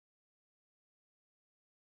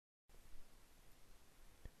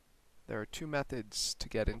There are two methods to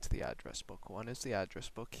get into the address book. One is the address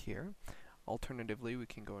book here. Alternatively, we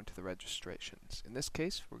can go into the registrations. In this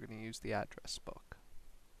case, we're going to use the address book.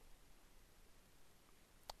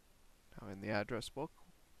 Now in the address book,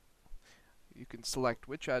 you can select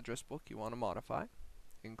which address book you want to modify,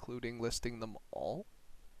 including listing them all.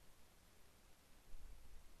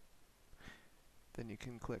 Then you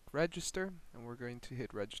can click register, and we're going to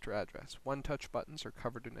hit register address. One-touch buttons are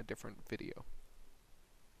covered in a different video.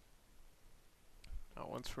 Now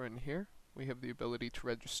once we're in here, we have the ability to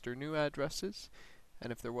register new addresses, and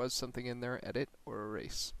if there was something in there, edit or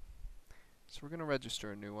erase. So we're going to register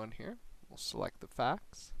a new one here. We'll select the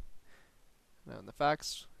fax. Now in the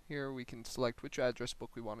fax here we can select which address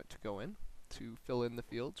book we want it to go in. To fill in the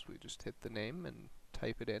fields, we just hit the name and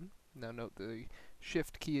type it in. Now note the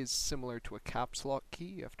shift key is similar to a caps lock key.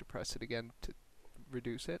 You have to press it again to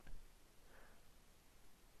reduce it.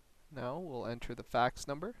 Now we'll enter the fax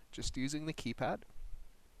number just using the keypad.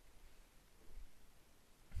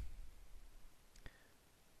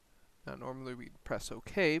 Now normally we'd press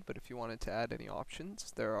OK, but if you wanted to add any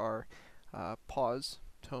options, there are pause,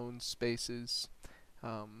 tones, spaces,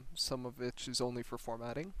 some of which is only for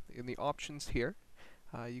formatting. In the options here,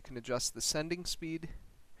 you can adjust the sending speed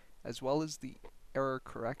as well as the error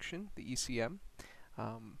correction, the ECM.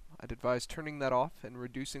 I'd advise turning that off and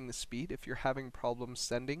reducing the speed if you're having problems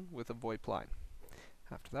sending with a VoIP line.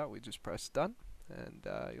 After that, we just press done, and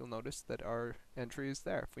you'll notice that our entry is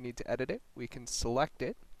there. If we need to edit it, we can select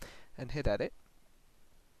it and hit edit.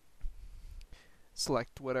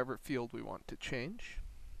 Select whatever field we want to change.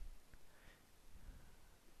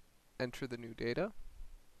 Enter the new data.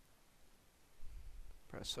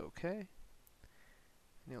 Press OK. And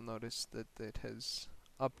you'll notice that it has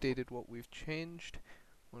updated what we've changed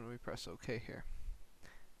when we press OK here.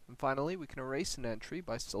 And finally, we can erase an entry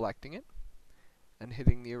by selecting it and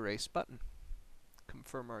hitting the erase button.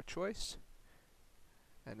 Confirm our choice,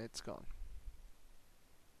 and it's gone.